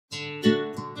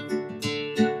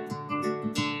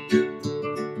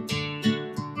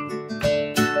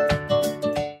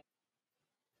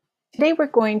Today we're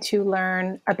going to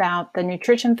learn about the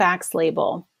nutrition facts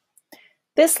label.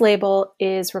 This label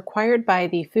is required by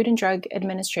the Food and Drug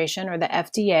Administration, or the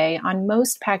FDA, on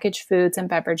most packaged foods and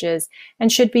beverages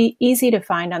and should be easy to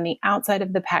find on the outside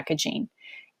of the packaging.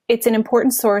 It's an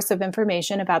important source of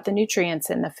information about the nutrients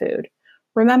in the food.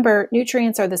 Remember,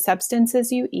 nutrients are the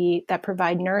substances you eat that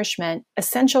provide nourishment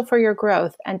essential for your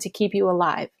growth and to keep you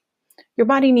alive. Your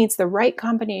body needs the right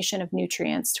combination of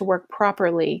nutrients to work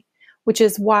properly, which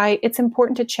is why it's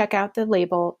important to check out the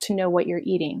label to know what you're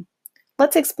eating.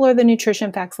 Let's explore the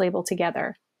nutrition facts label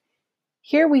together.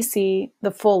 Here we see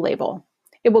the full label.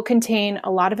 It will contain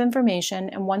a lot of information,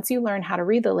 and once you learn how to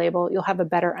read the label, you'll have a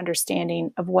better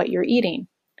understanding of what you're eating.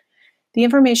 The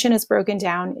information is broken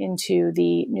down into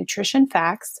the nutrition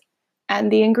facts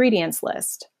and the ingredients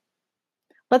list.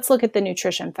 Let's look at the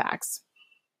nutrition facts.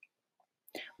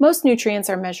 Most nutrients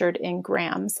are measured in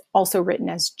grams, also written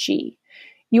as G.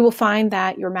 You will find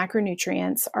that your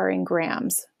macronutrients are in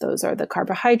grams. Those are the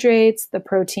carbohydrates, the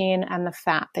protein, and the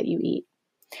fat that you eat.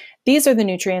 These are the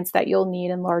nutrients that you'll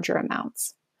need in larger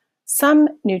amounts. Some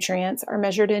nutrients are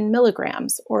measured in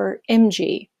milligrams, or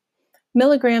mg.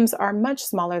 Milligrams are much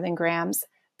smaller than grams.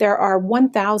 There are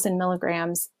 1,000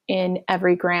 milligrams in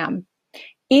every gram.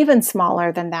 Even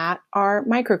smaller than that are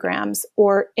micrograms,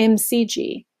 or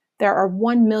mcg. There are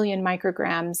 1 million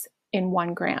micrograms in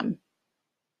 1 gram.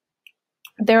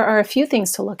 There are a few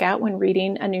things to look at when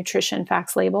reading a nutrition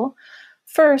facts label.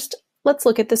 First, let's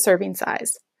look at the serving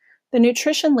size. The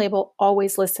nutrition label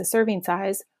always lists a serving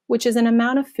size, which is an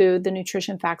amount of food the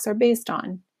nutrition facts are based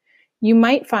on. You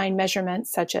might find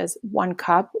measurements such as 1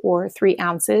 cup or 3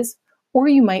 ounces, or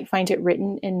you might find it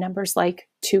written in numbers like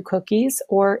 2 cookies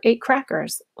or 8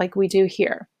 crackers, like we do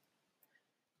here.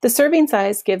 The serving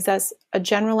size gives us a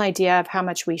general idea of how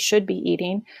much we should be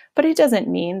eating, but it doesn't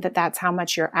mean that that's how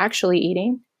much you're actually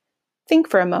eating. Think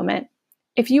for a moment.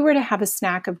 If you were to have a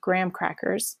snack of graham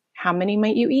crackers, how many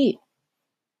might you eat?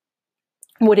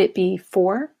 Would it be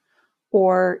 4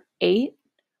 or 8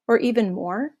 or even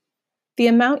more? The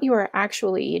amount you are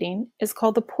actually eating is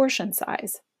called the portion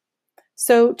size.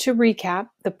 So to recap,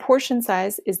 the portion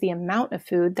size is the amount of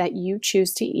food that you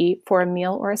choose to eat for a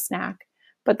meal or a snack,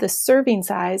 but the serving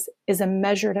size is a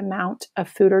measured amount of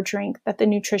food or drink that the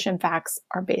nutrition facts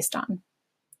are based on.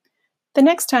 The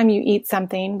next time you eat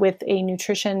something with a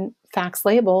nutrition facts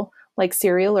label, like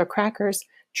cereal or crackers,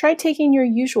 try taking your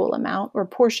usual amount or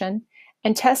portion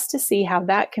and test to see how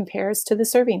that compares to the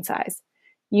serving size.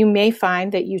 You may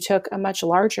find that you took a much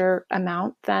larger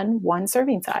amount than 1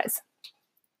 serving size.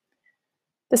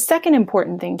 The second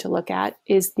important thing to look at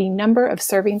is the number of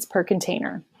servings per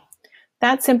container.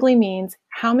 That simply means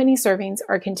how many servings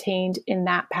are contained in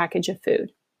that package of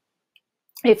food.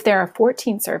 If there are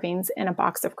 14 servings in a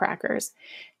box of crackers,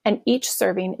 and each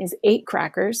serving is 8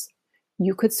 crackers,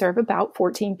 you could serve about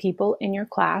 14 people in your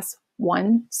class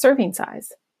 1 serving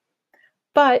size.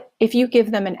 But if you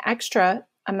give them an extra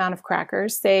amount of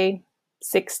crackers, say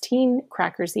 16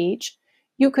 crackers each,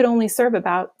 you could only serve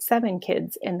about 7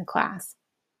 kids in the class.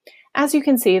 As you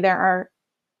can see, there are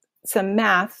some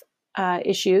math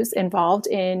issues involved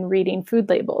in reading food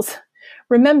labels.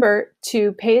 Remember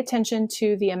to pay attention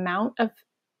to the amount of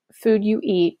food you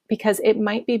eat because it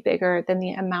might be bigger than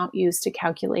the amount used to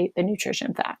calculate the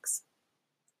nutrition facts.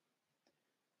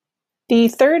 The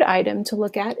third item to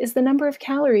look at is the number of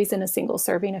calories in a single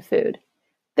serving of food.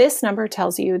 This number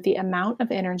tells you the amount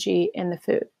of energy in the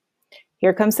food.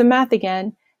 Here comes the math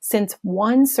again. Since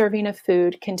 1 serving of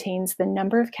food contains the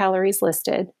number of calories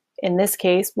listed, in this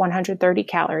case 130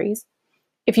 calories,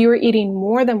 if you are eating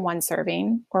more than 1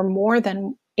 serving or more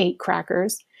than 8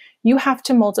 crackers, you have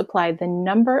to multiply the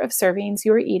number of servings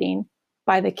you are eating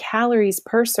by the calories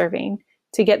per serving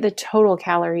to get the total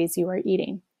calories you are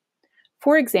eating.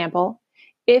 For example,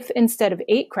 if instead of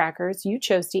 8 crackers you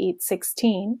chose to eat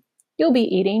 16, you'll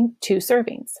be eating 2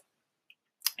 servings.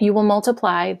 You will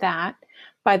multiply that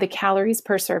by the calories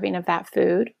per serving of that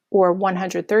food, or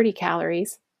 130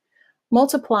 calories.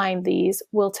 Multiplying these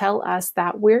will tell us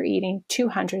that we're eating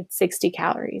 260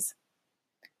 calories.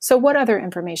 So what other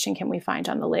information can we find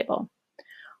on the label?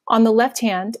 On the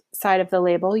left-hand side of the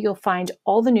label, you'll find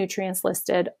all the nutrients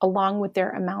listed along with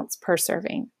their amounts per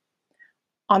serving.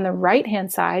 On the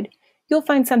right-hand side, you'll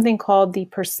find something called the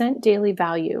percent daily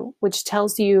value, which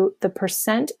tells you the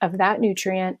percent of that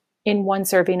nutrient in 1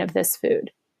 serving of this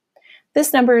food.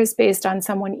 This number is based on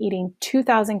someone eating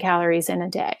 2,000 calories in a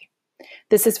day.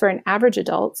 This is for an average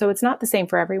adult, so it's not the same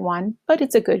for everyone, but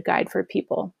it's a good guide for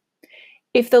people.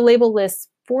 If the label lists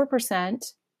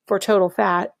 4% for total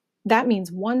fat, that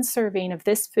means 1 serving of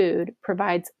this food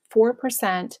provides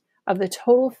 4% of the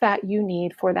total fat you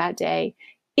need for that day,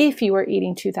 if you are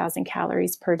eating 2,000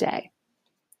 calories per day.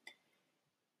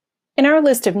 In our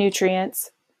list of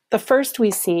nutrients, the first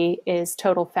we see is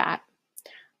total fat.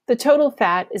 The total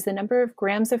fat is the number of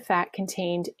grams of fat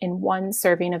contained in one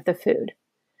serving of the food.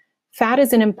 Fat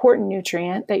is an important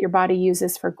nutrient that your body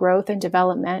uses for growth and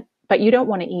development, but you don't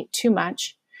want to eat too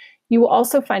much. You will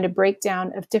also find a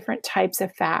breakdown of different types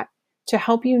of fat to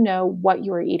help you know what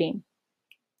you are eating.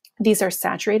 These are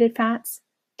saturated fats,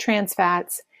 trans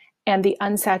fats, and the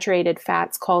unsaturated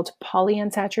fats called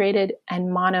polyunsaturated and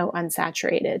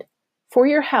monounsaturated. For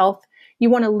your health, you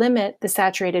want to limit the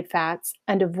saturated fats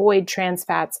and avoid trans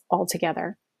fats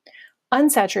altogether.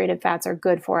 Unsaturated fats are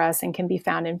good for us and can be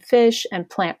found in fish and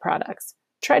plant products.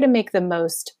 Try to make the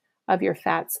most of your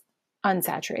fats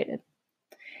unsaturated.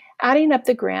 Adding up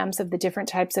the grams of the different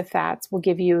types of fats will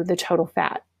give you the total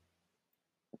fat.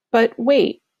 But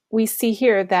wait, we see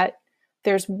here that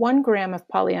there's 1 gram of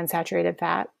polyunsaturated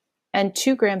fat and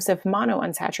 2 grams of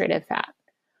monounsaturated fat.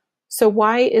 So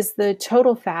why is the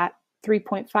total fat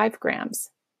 3.5 grams?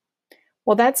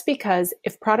 Well, that's because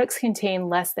if products contain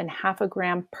less than half a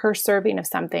gram per serving of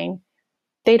something,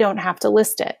 they don't have to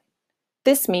list it.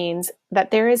 This means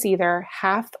that there is either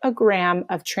half a gram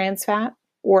of trans fat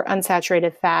or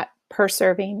unsaturated fat per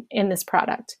serving in this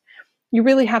product. You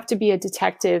really have to be a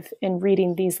detective in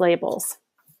reading these labels.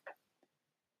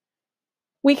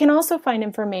 We can also find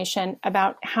information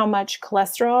about how much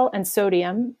cholesterol and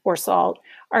sodium, or salt,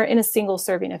 are in a single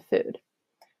serving of food.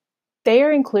 They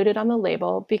are included on the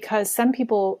label because some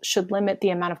people should limit the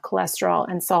amount of cholesterol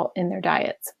and salt in their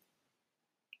diets.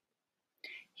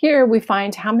 Here we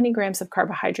find how many grams of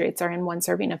carbohydrates are in one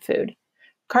serving of food.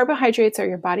 Carbohydrates are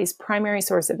your body's primary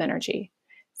source of energy.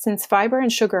 Since fiber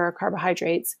and sugar are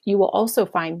carbohydrates, you will also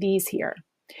find these here.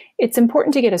 It's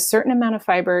important to get a certain amount of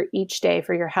fiber each day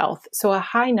for your health, so a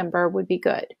high number would be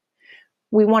good.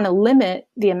 We want to limit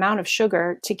the amount of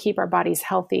sugar to keep our bodies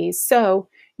healthy, so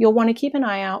you'll want to keep an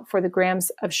eye out for the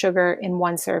grams of sugar in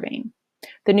one serving.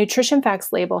 The nutrition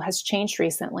facts label has changed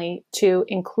recently to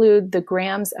include the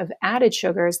grams of added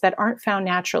sugars that aren't found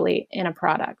naturally in a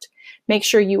product. Make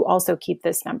sure you also keep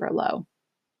this number low.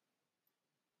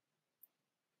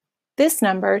 This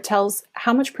number tells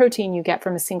how much protein you get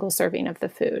from a single serving of the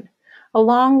food.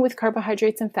 Along with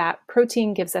carbohydrates and fat,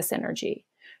 protein gives us energy.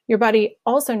 Your body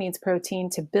also needs protein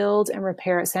to build and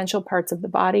repair essential parts of the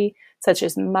body, such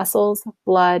as muscles,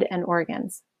 blood, and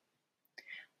organs.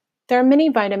 There are many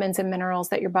vitamins and minerals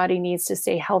that your body needs to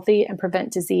stay healthy and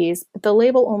prevent disease, but the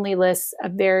label only lists a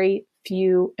very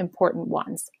few important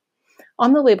ones.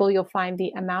 On the label, you'll find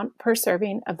the amount per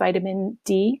serving of vitamin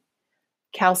D,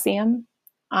 calcium,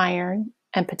 iron,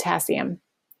 and potassium.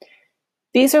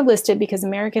 These are listed because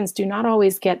Americans do not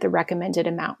always get the recommended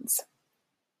amounts.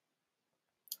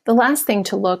 The last thing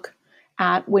to look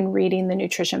at when reading the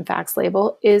nutrition facts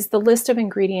label is the list of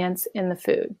ingredients in the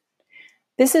food.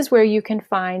 This is where you can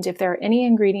find if there are any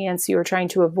ingredients you are trying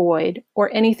to avoid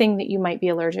or anything that you might be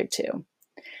allergic to.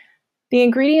 The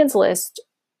ingredients list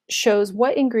shows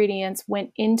what ingredients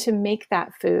went in to make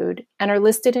that food and are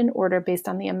listed in order based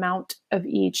on the amount of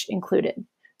each included.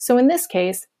 So in this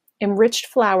case, enriched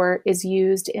flour is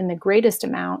used in the greatest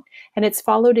amount, and it's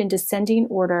followed in descending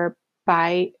order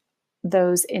by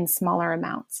those in smaller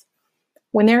amounts.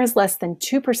 When there is less than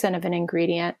 2% of an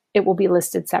ingredient, it will be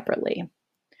listed separately.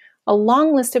 A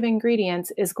long list of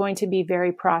ingredients is going to be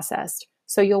very processed,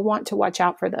 so you'll want to watch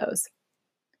out for those.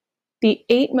 The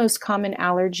 8 most common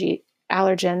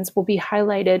allergens will be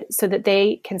highlighted so that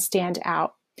they can stand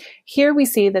out. Here we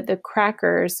see that the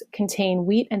crackers contain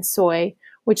wheat and soy,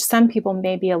 which some people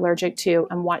may be allergic to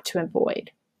and want to avoid.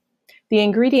 The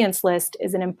ingredients list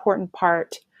is an important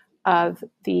part of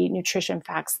the nutrition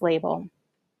facts label.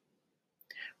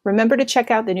 Remember to check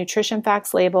out the nutrition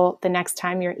facts label the next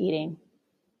time you're eating.